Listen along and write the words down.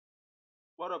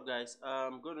What up, guys?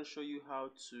 I'm going to show you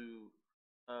how to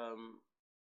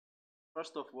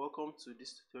first off, welcome to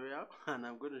this tutorial and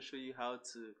I'm going to show you how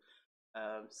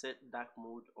to set dark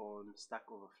mode on Stack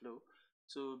Overflow.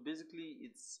 So basically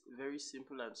it's very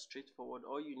simple and straightforward.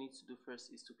 All you need to do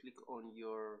first is to click on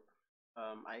your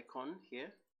icon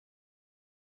here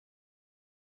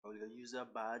or your user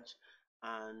badge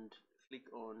and click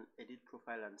on edit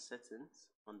profile and settings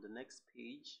on the next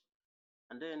page.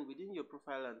 And then within your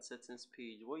profile and settings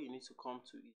page, what you need to come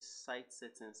to is site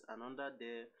settings, and under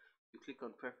there you click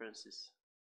on preferences.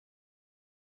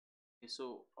 Okay,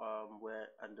 so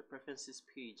we're on the preferences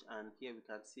page, and here we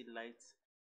can see light,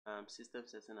 system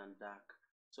setting, and dark.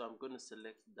 So I'm going to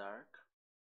select dark,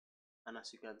 and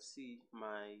as you can see,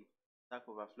 my Stack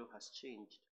Overflow has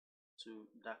changed to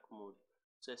dark mode.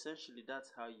 So essentially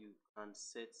that's how you can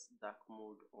set dark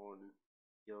mode on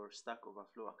your Stack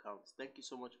Overflow account. Thank you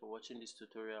so much for watching this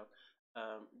tutorial.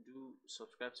 Do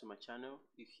subscribe to my channel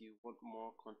if you want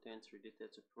more content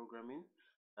related to programming.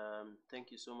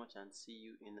 Thank you so much and see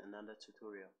you in another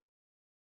tutorial.